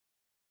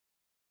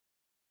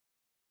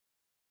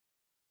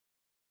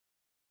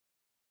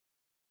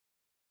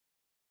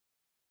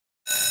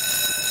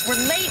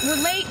We're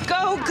late.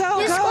 Go.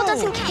 This school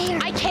doesn't care.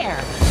 I care.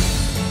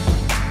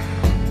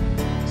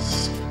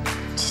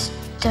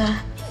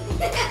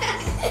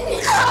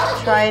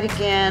 Try it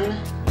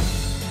again.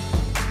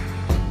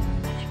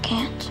 I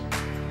can't.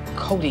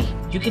 Cody,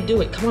 you can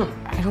do it. Come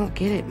on. I don't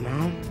get it,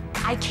 Mom.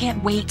 I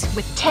can't wait.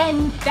 With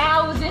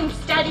 10,000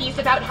 studies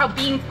about how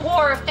being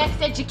poor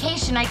affects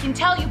education, I can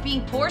tell you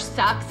being poor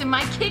sucks and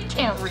my kid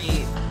can't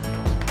read.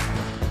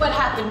 What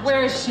happened?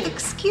 Where is she?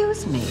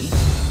 Excuse me.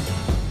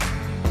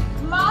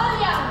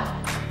 Malia!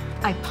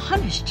 I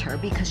punished her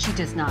because she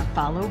does not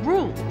follow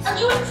rules. Are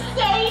you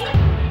insane?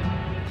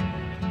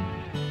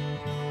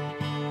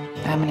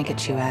 I'm gonna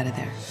get you out of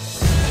there.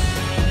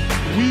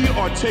 We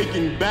are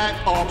taking back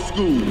our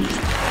schools.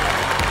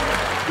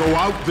 Go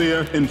out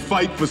there and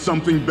fight for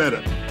something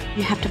better.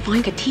 You have to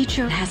find a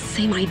teacher that has the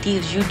same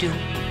ideas you do.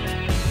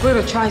 We're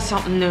gonna try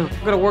something new.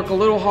 We're gonna work a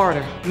little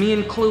harder, me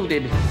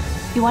included.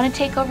 You want to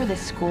take over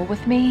this school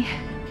with me?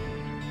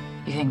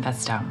 You think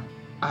that's dumb?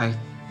 I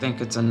think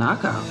it's a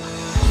knockout.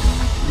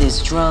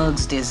 There's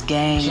drugs, there's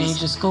gangs. Change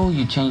the school,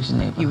 you change the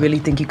neighborhood. You really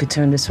think you could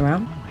turn this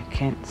around? I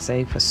can't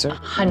say for certain.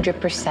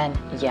 100%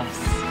 yes.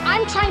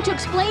 I'm trying to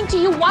explain to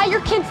you why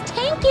your kid's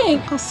tanking.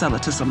 I'll sell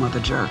it to some other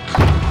jerk.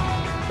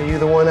 Are you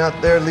the one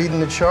out there leading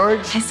the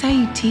charge? I saw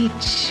you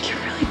teach. You're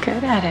really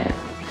good at it.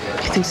 You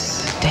think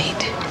this is a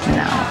date?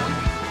 No.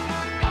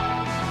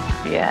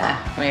 Yeah,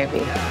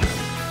 maybe.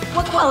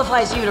 What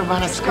qualifies you to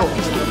run a school?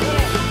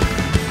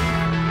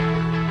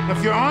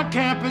 If you're on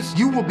campus,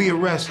 you will be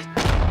arrested.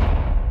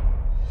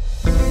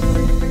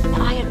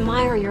 I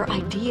admire your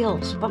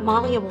ideals, but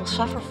Malia will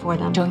suffer for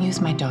them. Don't use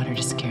my daughter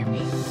to scare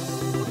me.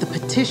 The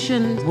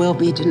petition will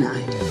be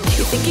denied.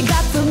 You think you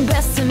got the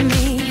best of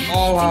me?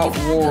 All-out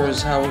war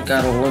is how we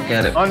gotta look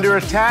at it. Under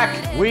attack,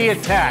 we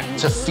attack.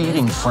 It's a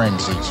feeding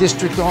frenzy.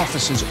 District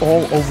offices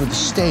all over the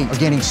state are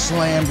getting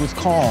slammed with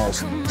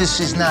calls. This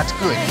is not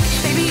good.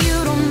 Baby,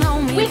 you don't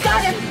know me. We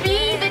gotta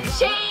be the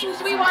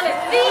change we want to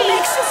see.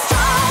 Makes you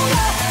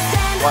stronger.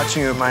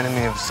 Watching you reminded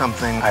me of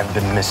something I've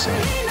been missing.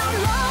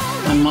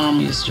 My mom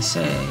used to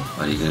say,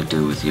 what are you gonna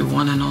do with your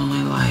one and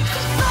only life?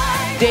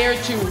 Dare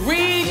to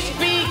read,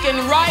 speak, and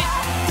write.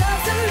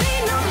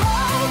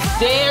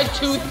 Dare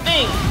to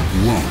think.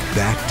 Won't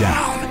back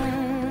down.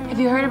 Have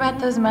you heard about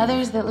those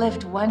mothers that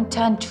lift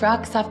 1-ton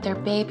trucks off their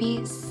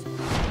babies?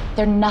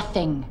 They're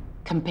nothing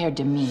compared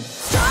to me.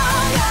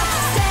 Stronger.